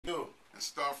to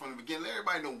start from the beginning. Let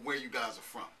everybody know where you guys are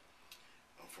from.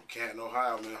 I'm from Canton,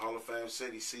 Ohio, man. Hall of Fame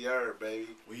City, C-Herb, baby.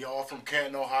 We all from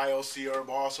Canton, Ohio. C-Herb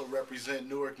also represent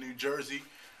Newark, New Jersey.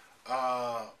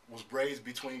 Was raised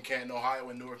between Canton, Ohio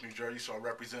and Newark, New Jersey, so I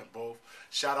represent both.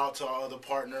 Shout out to our other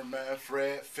partner, man,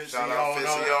 Fred Fitziono. Shout out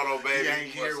Fitziono, baby. He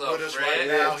ain't here What's with up, us Fred?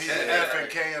 right now. He's F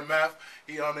and KMF.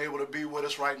 He unable to be with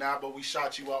us right now, but we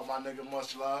shot you out, my nigga.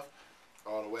 Much love.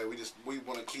 All the way. We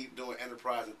want to keep doing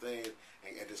enterprising things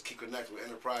and just keep connecting with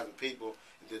enterprising people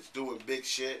and just doing big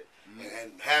shit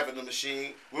and having the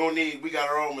machine. We got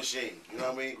our own machine. You know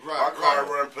what I mean? Right, our car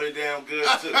right. run pretty damn good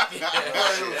too.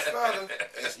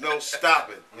 It's no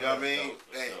stopping. You know what I mean?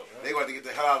 Hey, they got to get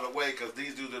the hell out of the way because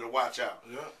these dudes are to watch out.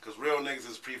 Because real niggas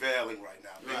is prevailing right now.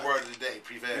 Big word of the day,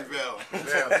 prevailing.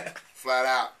 Flat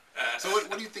out. So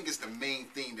what do you think is the main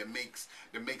thing that makes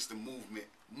the movement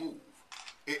move?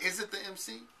 Is it the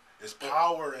MC? It's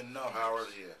power and numbers.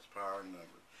 Power and numbers.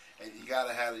 And you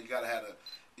gotta have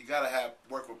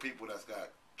work with people that's got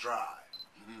drive.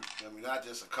 I mean, not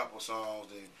just a couple songs,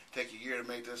 then take a year to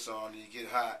make this song, then you get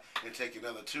hot, and take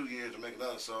another 2 years to make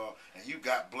another song, and you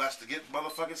got blessed to get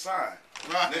motherfucking signed.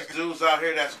 Right. This dude's out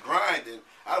here that's grinding.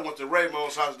 I went to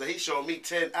Raymond's house today. He showed me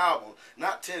 10 albums,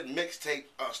 not 10 mixtape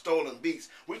stolen beats.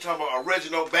 We talking about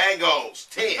original bangos,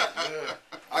 10.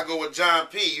 I go with John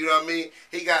P. You know what I mean?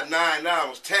 He got 9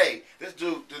 albums. Tay, this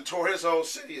dude done tore his whole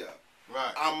city up.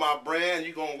 Right. I'm my brand.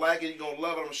 You gonna like it. You gonna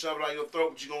love it. I'm gonna shove it down your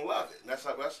throat, but you gonna love it. And that's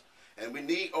how that's. And we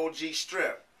need OG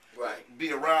strength. Right.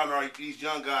 Be around these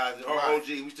young guys. Our OG.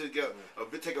 We still get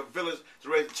take a village to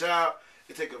raise a child.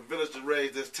 It take a village to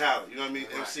raise this talent. You know what I mean?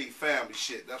 Right. MC family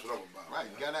shit. That's what I'm about. Right.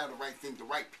 You gotta have the right thing, the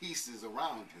right pieces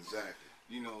around you. Exactly.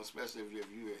 You know, especially if you're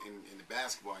in the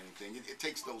basketball or anything, it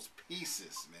takes those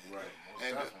pieces, man. Right.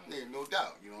 And no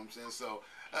doubt. You know what I'm saying? So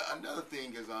another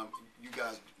thing is you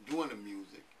guys doing the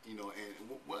music. You know,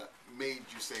 and what made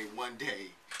you say one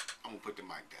day I'm gonna put the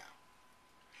mic down?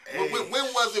 Hey. When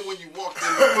was it when you walked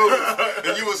in the booth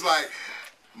and you was like,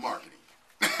 marketing?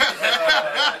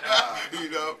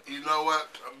 You know what?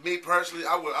 Me personally,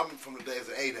 I'm from the days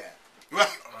of ADAP. Right.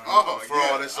 For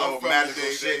all this old magical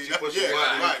shit, you push your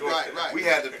button. Right. We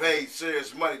had to pay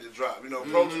serious money to drop. You know,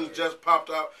 Pro Tools just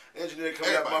popped out. Engineer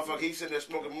coming out, motherfucker. He sitting there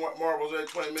smoking marbles every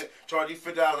 20 minutes, charge you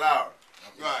 $50 an hour.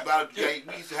 Right.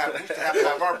 We used to have to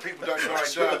have our pre-production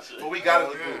already done, but we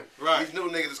got it. Right. These new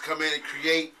niggas just come in and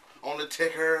create on the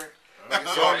ticker.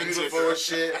 It's all beautiful and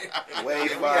shit. We had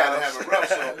to have a rough,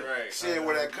 so seeing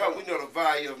where that comes, we know the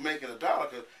value of making $1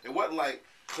 because it wasn't like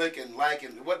clicking,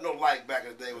 liking. It wasn't no like back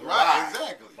in the day. It was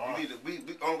Exactly. You need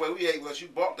to. The only way we ate was you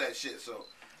bought that shit. So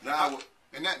now,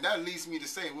 and that leads me to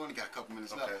say we only got a couple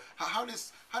minutes left. How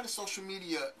does social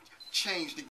media change the